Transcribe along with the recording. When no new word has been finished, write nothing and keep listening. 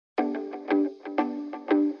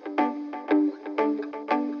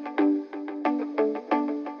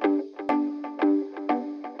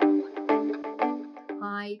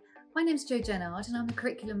My name's Jo Jennard and I'm the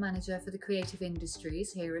Curriculum Manager for the Creative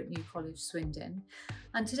Industries here at New College Swindon.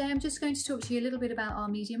 And today I'm just going to talk to you a little bit about our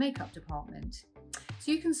Media Makeup department.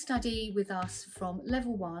 So you can study with us from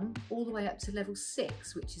level 1 all the way up to level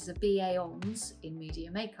 6, which is a BA Hons in Media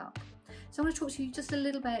Makeup. So I want to talk to you just a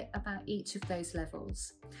little bit about each of those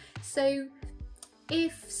levels. So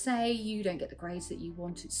if, say, you don't get the grades that you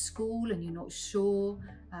want at school and you're not sure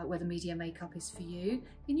whether Media Makeup is for you,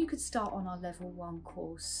 then you could start on our level 1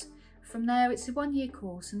 course. From there, it's a 1-year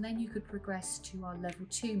course, and then you could progress to our level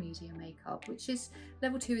 2 Media Makeup, which is,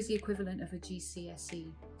 level 2 is the equivalent of a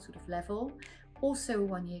GCSE sort of level, also a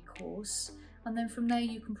 1-year course, and then from there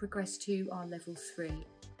you can progress to our level 3.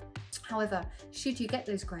 However, should you get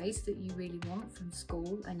those grades that you really want from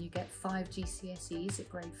school and you get 5 GCSEs at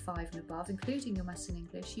grade 5 and above, including your Maths and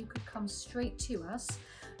English, you could come straight to us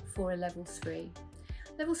for a level 3.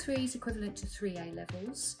 Level 3 is equivalent to 3 A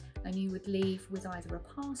levels, and you would leave with either a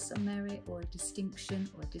pass, a merit, or a distinction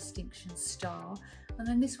star, and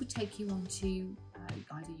then this would take you on to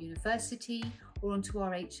either university or onto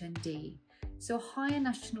our HND. So a higher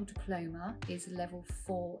national diploma is level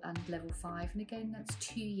 4 and level 5, and again that's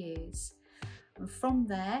 2 years. And from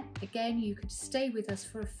there, again, you could stay with us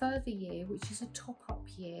for a further year, which is a top-up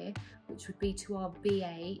year, which would be to our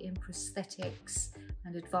BA in prosthetics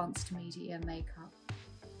and advanced media makeup.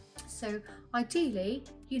 So ideally,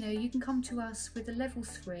 you can come to us with a level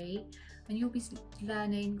 3 and you'll be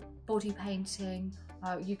learning body painting.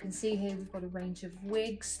 You can see here we've got a range of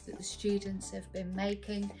wigs that the students have been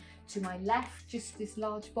making. To my left, just this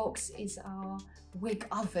large box, is our wig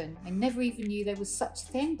oven. I never even knew there was such a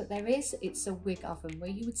thing, but there is. It's a wig oven where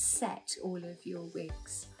you would set all of your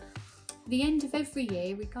wigs. At the end of every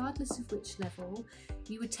year, regardless of which level,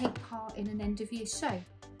 you would take part in an end of year show.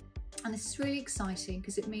 And this is really exciting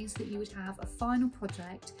because it means that you would have a final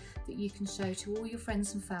project that you can show to all your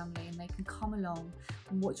friends and family, and they can come along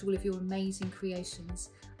and watch all of your amazing creations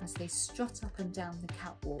as they strut up and down the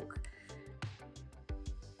catwalk.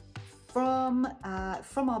 From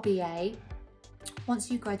our BA, once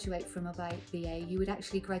you graduate from a BA, you would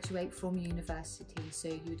actually graduate from university. So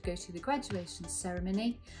you would go to the graduation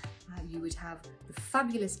ceremony, you would have the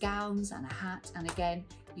fabulous gowns and a hat, and again,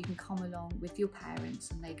 you can come along with your parents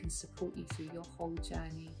and they can support you through your whole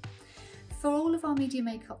journey. For all of our Media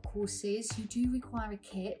Makeup courses, you do require a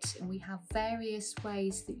kit, and we have various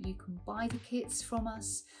ways that you can buy the kits from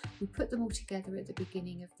us. We put them all together at the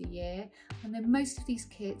beginning of the year, and then most of these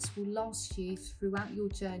kits will last you throughout your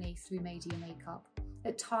journey through Media Makeup.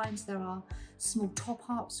 At times there are small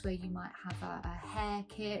top-ups where you might have a hair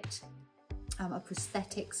kit, a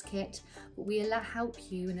prosthetics kit, but we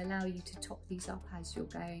help you and allow you to top these up as you're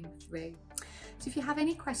going through. So if you have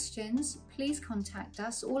any questions, please contact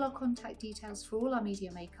us. All our contact details for all our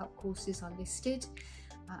Media Makeup courses are listed,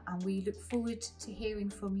 and we look forward to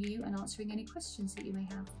hearing from you and answering any questions that you may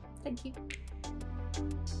have. Thank you.